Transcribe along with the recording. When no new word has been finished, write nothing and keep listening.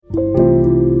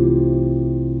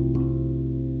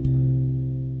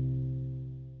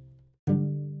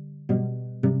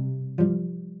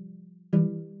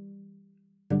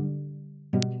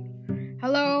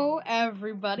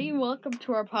welcome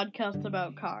to our podcast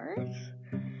about cars.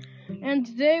 And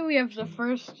today we have the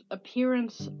first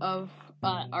appearance of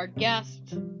our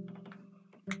guest.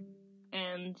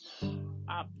 And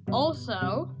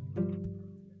also,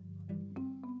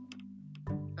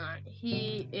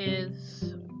 he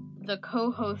is the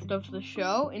co-host of the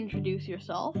show. Introduce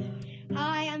yourself.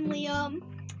 Hi, I'm Liam.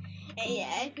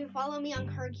 If you follow me on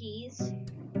Car Keys,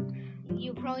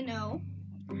 you probably know.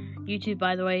 YouTube,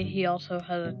 by the way, he also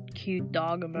has a cute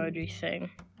dog emoji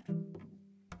thing.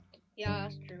 Yeah,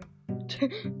 that's true.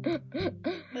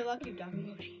 I love cute dog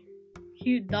emoji.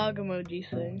 Cute dog emoji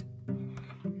thing.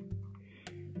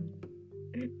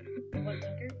 What,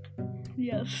 Tucker?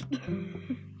 Yes.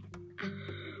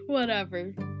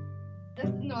 Whatever. Just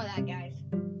ignore that, guys.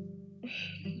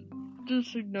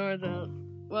 Just ignore that.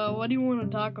 Well, what do you want to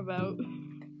talk about?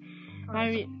 I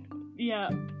mean,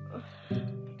 yeah.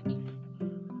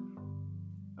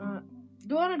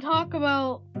 Do you want to talk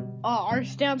about our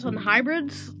stance on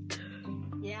hybrids?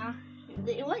 Yeah.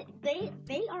 They are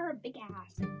a big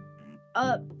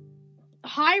ass.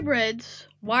 Hybrids,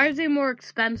 why are they more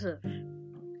expensive?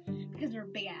 Because they're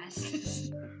big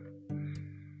asses.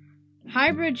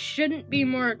 Hybrids shouldn't be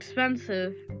more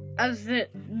expensive, as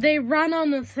they run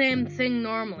on the same thing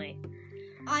normally.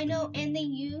 I know, and they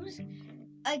use,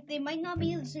 they might not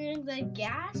be the same as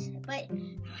gas, but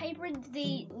hybrids,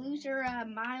 they lose their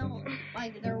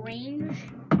their range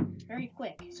very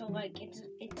quick. So, it's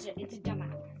a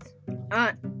dumbass.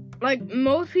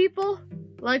 Most people,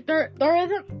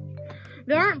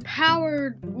 they aren't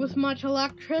powered with much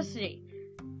electricity.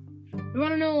 You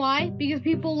want to know why? Because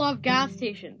people love gas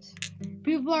stations.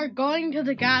 People are going to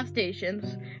the gas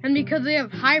stations, and because they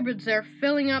have hybrids, they're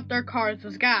filling up their cars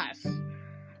with gas.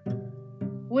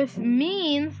 Which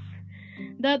means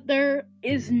that there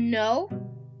is no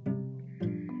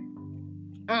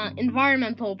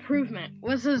environmental improvement.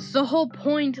 Which is the whole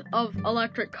point of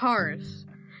electric cars,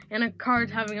 and cars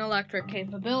having electric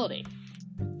capability.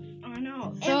 I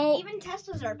know. So, and even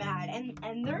Teslas are bad,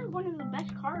 and they're one of the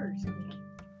best cars.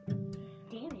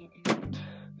 Damn it.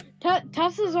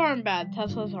 Teslas aren't bad.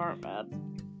 Teslas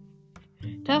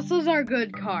are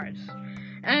good cars.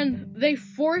 And they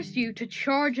force you to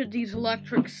charge at these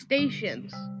electric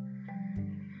stations,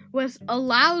 which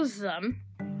allows them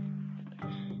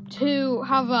to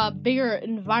have a bigger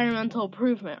environmental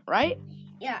improvement, right?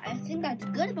 Yeah, I think that's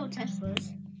good about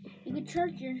Teslas. You can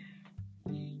charge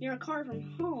your car from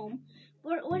home.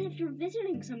 But what if you're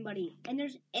visiting somebody and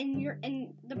the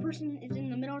person is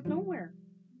in the middle of nowhere?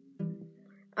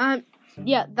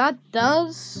 Yeah, that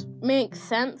does make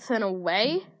sense in a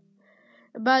way.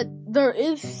 But there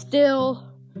is still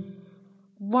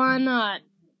one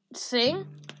thing,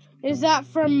 is that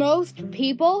for most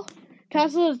people,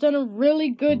 Tesla has done a really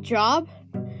good job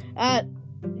at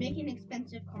making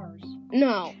expensive cars.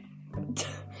 No.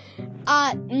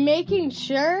 Making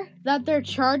sure that their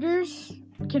chargers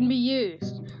can be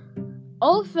used.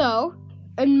 Also,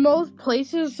 in most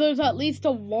places, there's at least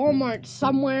a Walmart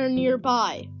somewhere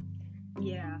nearby.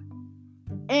 Yeah.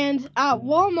 And at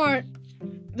Walmart,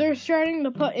 they're starting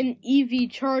to put in EV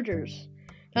chargers.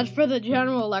 That's for the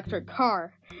general electric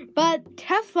car. But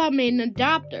Tesla made an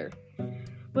adapter.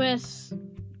 Which,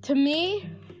 to me,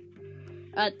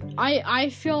 I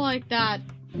feel like that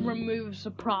removes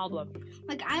the problem.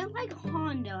 I like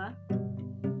Honda,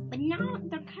 but now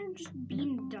they're kind of just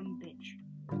being a dumb bitch.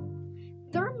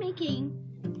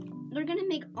 They're gonna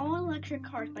make all electric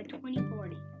cars by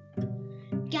 2040.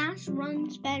 Gas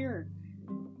runs better.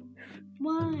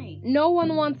 Why? No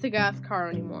one wants a gas car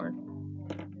anymore.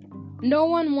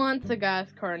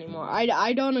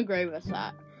 I don't agree with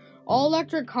that. All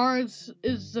electric cars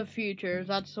is the future.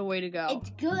 That's the way to go.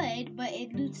 It's good, but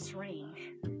it loses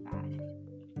range fast.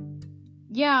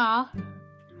 Yeah.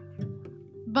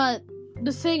 But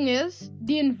the thing is,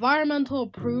 the environmental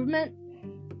improvement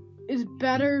is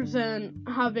better than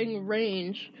having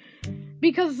range,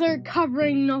 because they're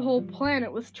covering the whole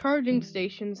planet with charging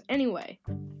stations anyway.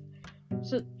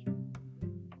 So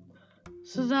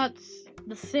that's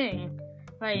the thing.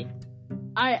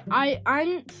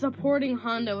 I'm supporting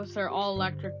Honda with their all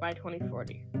electric by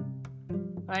 2040.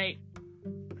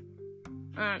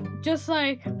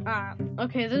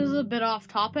 Okay, this is a bit off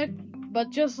topic, but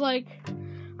just like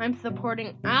I'm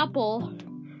supporting Apple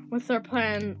with their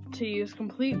plan to use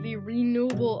completely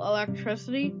renewable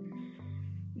electricity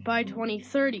by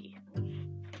 2030,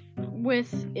 which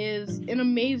is an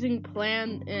amazing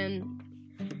plan and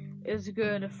is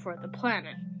good for the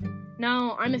planet.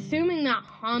 Now, I'm assuming that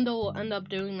Honda will end up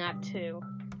doing that too,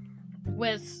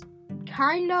 with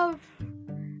kind of,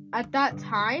 at that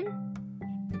time,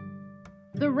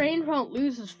 the range won't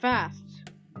lose as fast.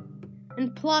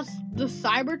 And plus, the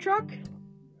Cybertruck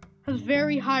has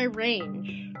very high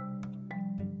range.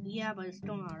 Yeah, but it's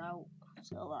still not out.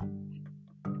 So,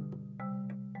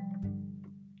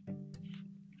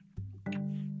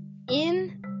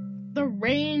 in the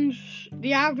range,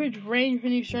 the average range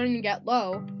when you're starting to get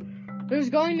low, there's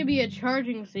going to be a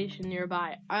charging station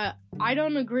nearby. I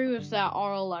don't agree with that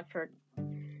all electric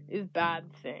is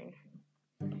bad thing.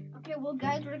 okay, well,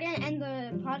 guys, we're gonna end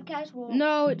the podcast.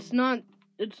 No, it's not.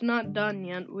 It's not done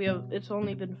yet. It's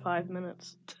only been 5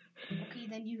 minutes. Okay,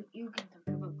 then you can talk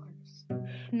about cars.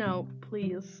 No,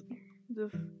 please.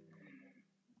 Just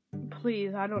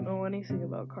please, I don't know anything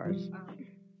about cars.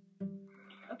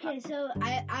 Okay, so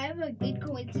I have a good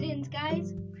coincidence,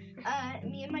 guys.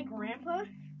 Me and my grandpa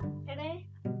today,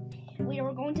 we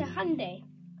were going to Hyundai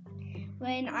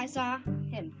when I saw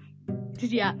him.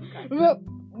 Yeah.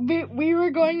 We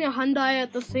were going to Hyundai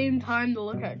at the same time to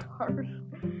look at cars.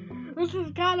 This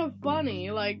is kind of funny.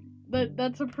 Like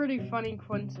that's a pretty funny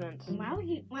coincidence. Why would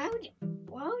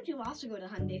you also go to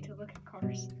Hyundai to look at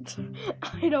cars?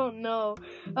 I don't know.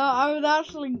 I was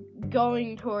actually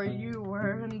going to where you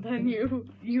were, and then you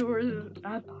were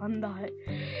at Hyundai.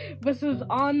 This was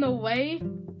on the way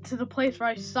to the place where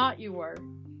I thought you were.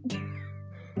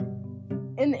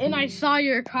 And I saw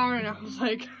your car, and I was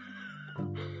like,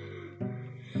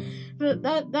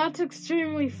 that's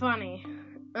extremely funny.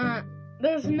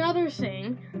 There's another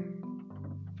thing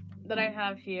that I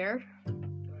have here.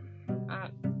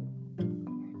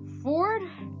 Ford.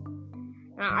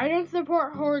 I don't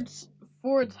support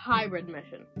Ford's hybrid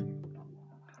mission.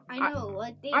 I know.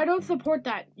 I don't support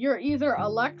that. You're either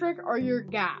electric or you're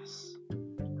gas.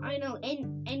 I know.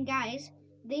 And guys,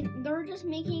 they're just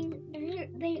making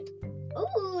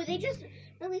they just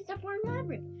released a Ford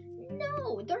Maverick.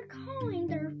 No, they're calling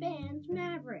their fans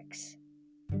Mavericks.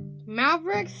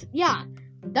 Mavericks? Yeah,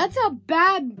 that's a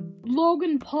bad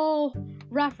Logan Paul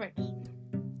reference.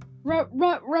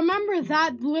 Remember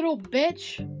that little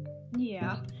bitch?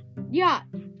 Yeah. Yeah,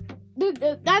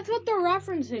 that's what they're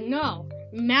referencing. No,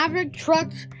 Maverick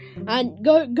trucks, and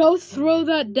go throw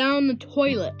that down the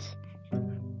toilet.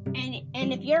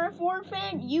 And if you're a Ford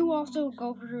fan, you also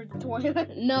go through the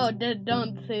toilet. No,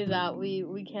 don't say that.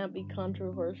 We can't be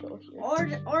controversial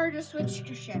here. Or just switch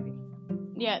to Chevy.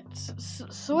 Yeah,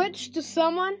 switch to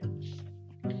someone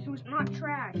who's not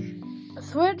trash.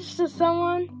 Switch to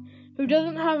someone who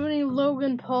doesn't have any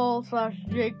Logan Paul /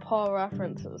 Jake Paul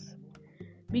references.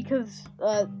 Because,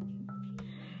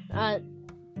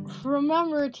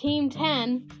 remember Team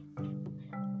 10,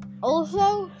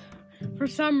 also, for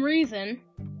some reason,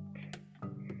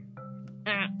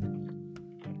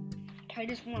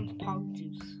 Titus wants pog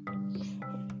juice.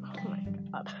 Oh my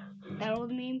god. That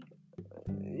old meme?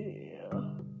 Yeah.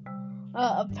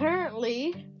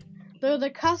 Apparently, there's a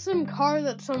custom car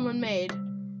that someone made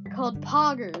called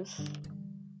Poggers.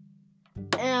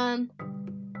 And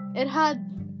it had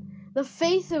the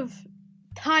face of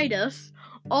Titus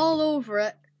all over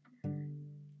it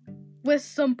with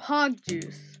some pog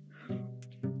juice.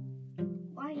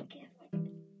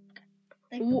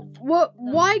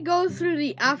 Why go through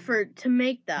the effort to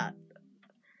make that?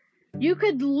 You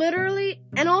could literally,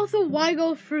 and also why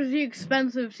go through the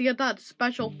expensive to get that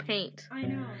special paint? I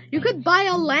know. You could buy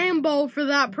a Lambo for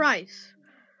that price.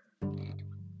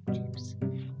 Chips. I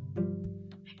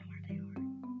know where they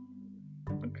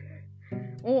are. Okay.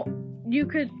 Well, you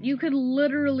could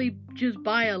literally just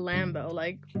buy a Lambo.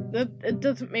 Like that, it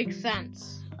doesn't make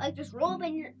sense. Like just roll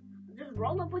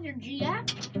up with your GF.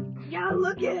 Yeah,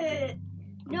 look at it.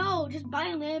 No, just buy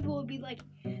a Lambo would be like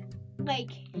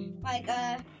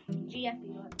GF.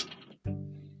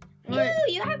 Ew,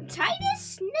 you have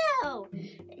Titus? No.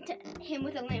 Him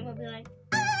with a Lambo would be like.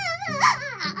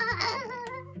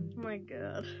 Oh my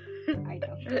god. I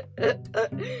know.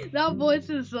 That voice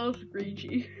is so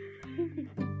screechy.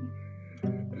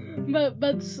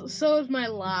 But so is my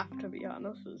laugh, to be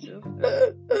honest. It's just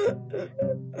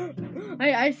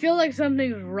I feel like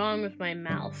something's wrong with my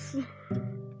mouth.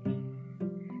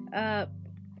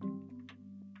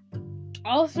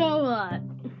 Also,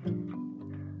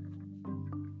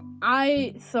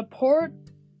 I support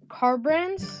car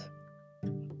brands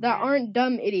that aren't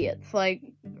dumb idiots. Like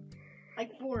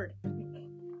Ford.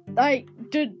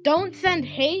 Don't send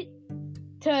hate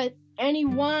to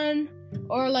anyone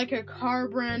or like a car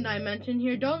brand I mentioned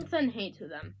here. Don't send hate to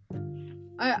them.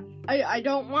 I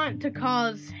don't want to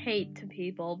cause hate to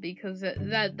people because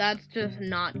that's just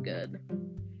not good.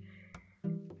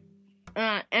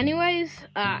 Anyways,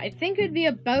 I think it'd be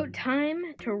about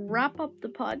time to wrap up the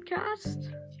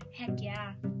podcast. Heck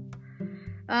yeah.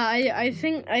 I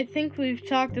think we've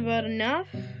talked about enough.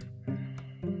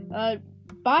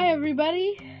 Bye,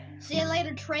 everybody. See you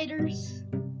later, traders.